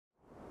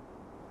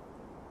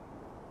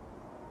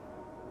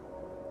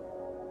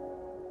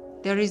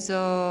There is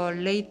a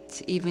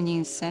late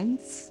evening scent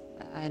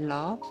I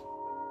love.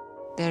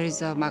 There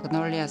is a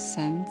magnolia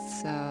scent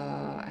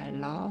I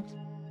love.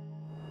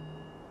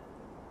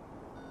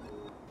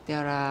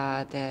 There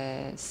are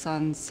the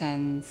sun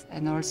scents,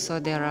 and also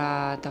there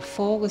are the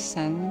fog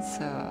scents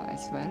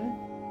as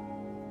well.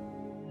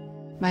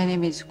 My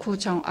name is KOO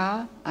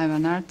JEONG. I'm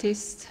an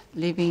artist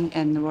living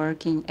and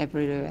working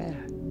everywhere.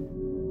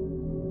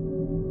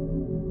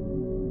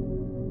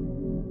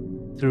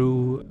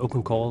 Through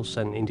open calls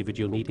and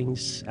individual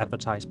meetings,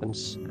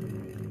 advertisements,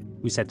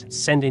 we said,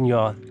 send in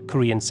your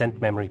Korean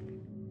scent memory.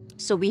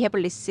 So we have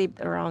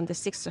received around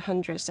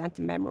 600 scent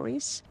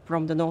memories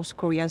from the North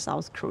Korea and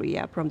South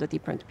Korea from the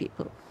different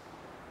people.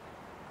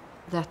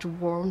 That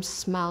warm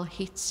smell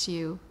hits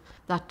you.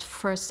 That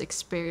first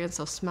experience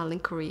of smelling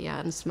Korea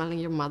and smelling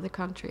your mother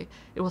country,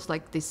 it was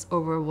like this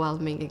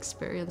overwhelming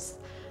experience.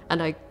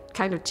 And I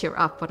kind of tear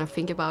up when I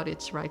think about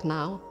it right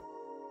now.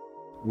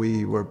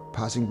 We were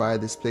passing by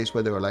this place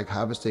where they were like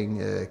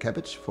harvesting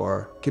cabbage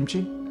for kimchi.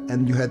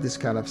 And you had this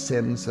kind of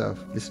sense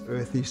of this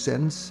earthy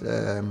sense.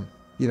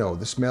 You know,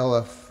 the smell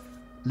of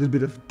a little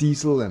bit of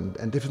diesel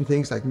and different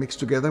things like mixed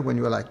together when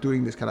you were like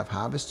doing this kind of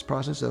harvest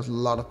process. There was a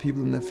lot of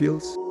people in the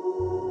fields.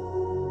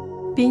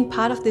 Being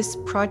part of this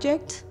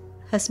project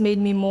has made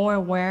me more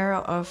aware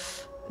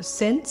of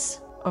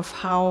scents, of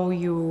how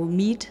you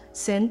meet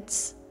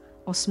scents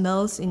or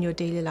smells in your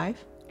daily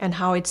life, and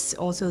how it's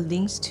also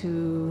links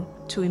to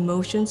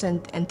emotions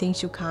and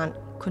things you can't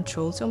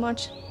control so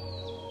much.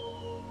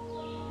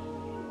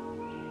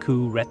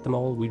 KOO read them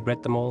all, we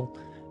read them all,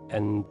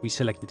 and we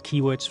selected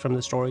keywords from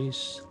the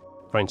stories.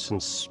 For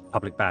instance,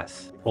 public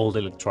bath, old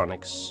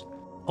electronics.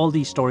 All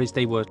these stories,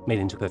 they were made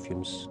into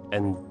perfumes,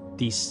 and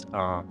these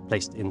are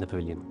placed in the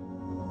pavilion.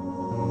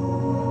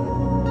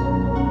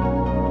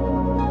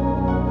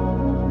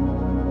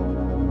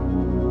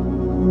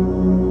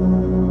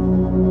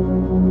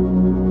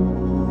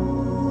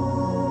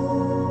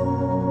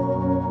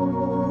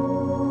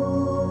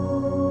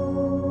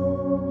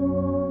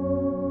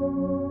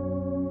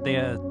 They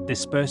are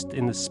dispersed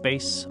in the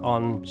space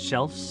on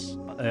shelves,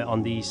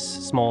 on these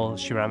small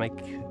ceramic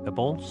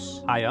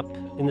balls high up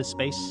in the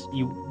space.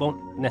 You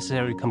won't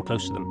necessarily come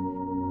close to them.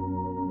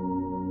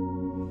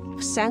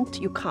 Scent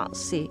you can't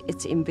see,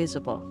 it's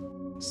invisible.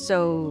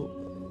 So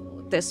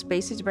the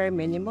space is very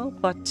minimal,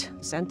 but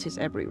scent is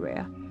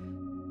everywhere.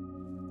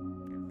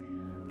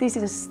 This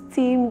is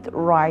steamed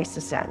rice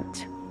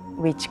scent,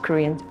 which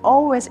Koreans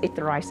always eat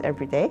rice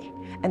every day.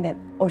 And then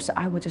also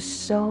I was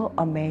just so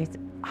amazed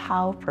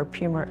how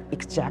perfumer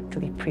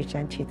exactly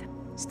presented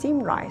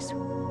steamed rice.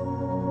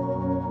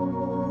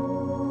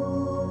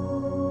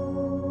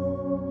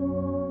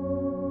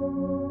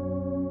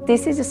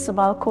 This is a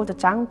smell called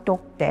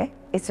장독대.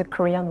 It's a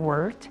Korean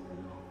word,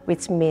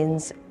 which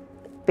means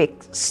big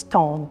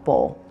stone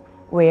bowl,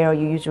 where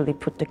you usually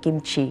put the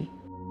kimchi.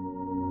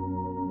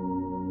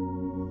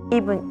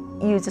 Even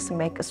you just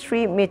make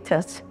 3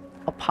 meters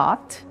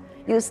apart,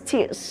 you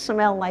still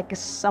smell like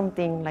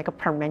something like a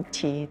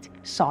fermented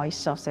soy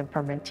sauce and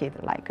fermented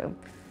like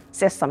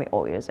sesame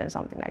oils and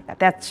something like that.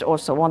 That's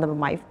also one of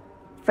my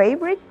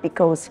favorite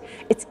because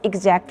it's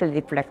exactly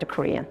reflect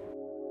Korean.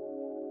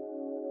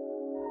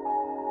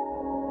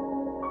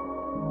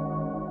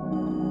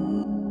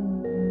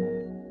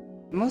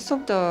 Most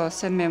of the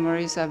scent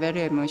memories are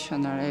very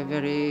emotional,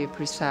 very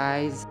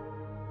precise.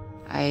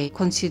 I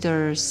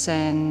consider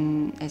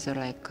scent as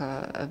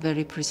a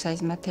very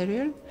precise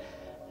material,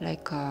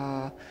 like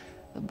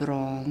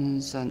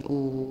bronze and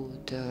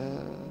wood.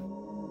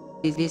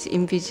 It is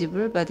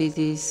invisible, but it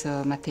is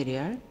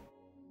material.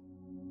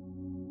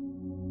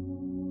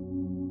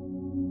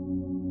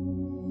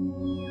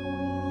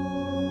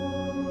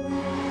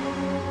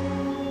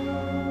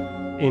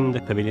 In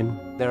the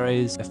pavilion, there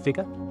is a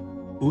figure,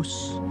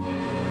 Us.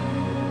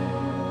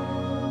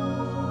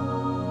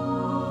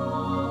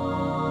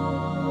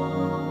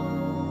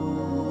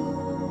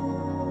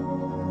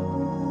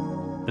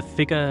 The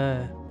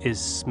figure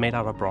is made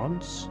out of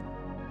bronze.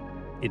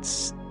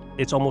 It's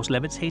almost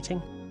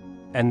levitating.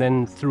 And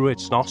then through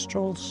its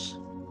nostrils,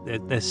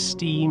 there's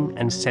steam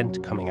and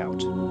scent coming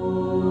out.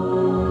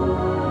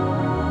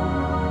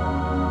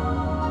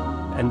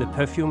 And the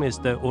perfume is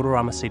the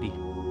ODORAMA City.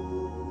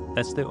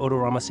 That's the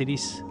ODORAMA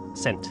City's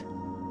scent.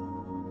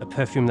 A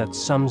perfume that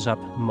sums up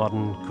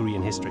modern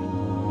Korean history.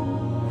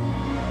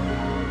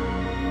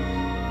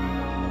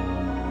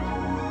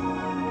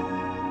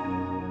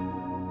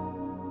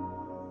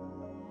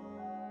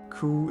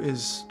 KOO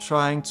is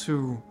trying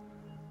to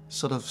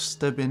sort of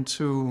step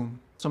into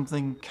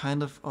something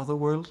kind of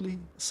otherworldly,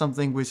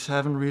 something which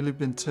haven't really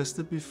been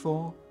tested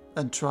before,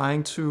 and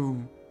trying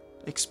to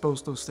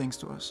expose those things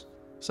to us.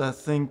 So I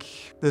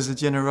think there's a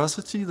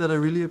generosity that I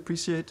really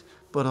appreciate,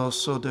 but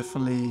also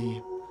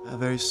definitely a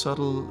very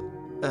subtle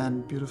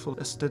and beautiful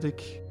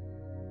aesthetic.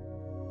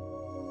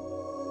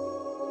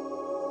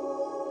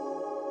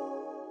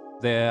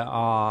 There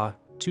are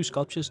 2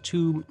 sculptures,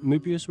 2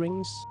 Möbius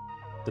rings.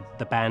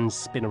 The bands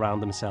spin around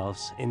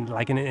themselves in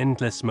like an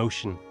endless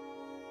motion.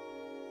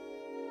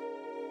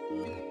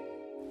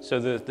 So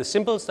the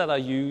symbols that are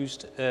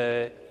used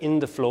in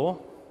the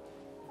floor,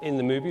 in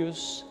the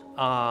Möbius,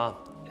 are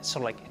sort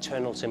of like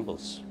eternal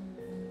symbols.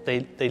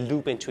 They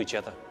loop into each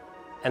other.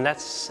 And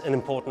that's an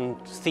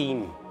important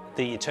theme,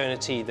 the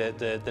eternity,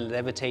 the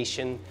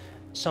levitation,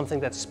 something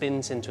that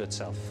spins into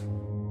itself.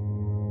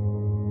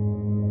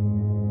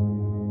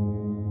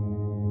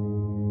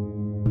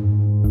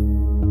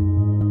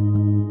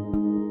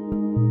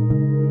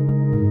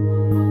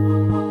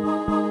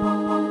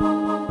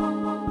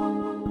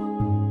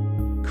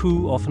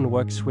 KOO often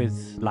works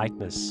with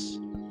lightness,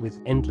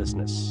 with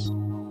endlessness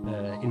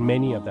in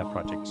many of their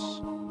projects.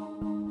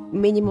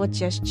 Minimal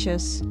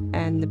gestures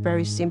and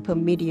very simple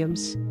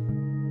mediums.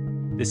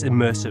 This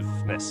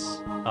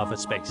immersiveness of a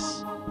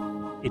space.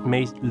 It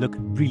may look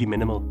really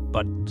minimal,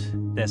 but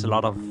there's a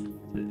lot of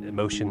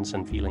emotions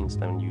and feelings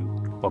when you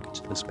walk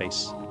into the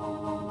space.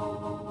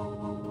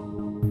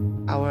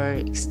 Our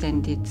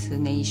extended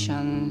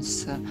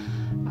nations,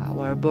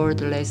 our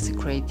borderless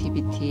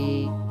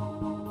creativity.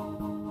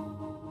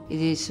 It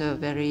is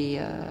very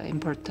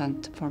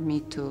important for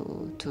me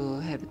to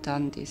have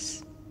done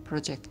this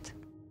project.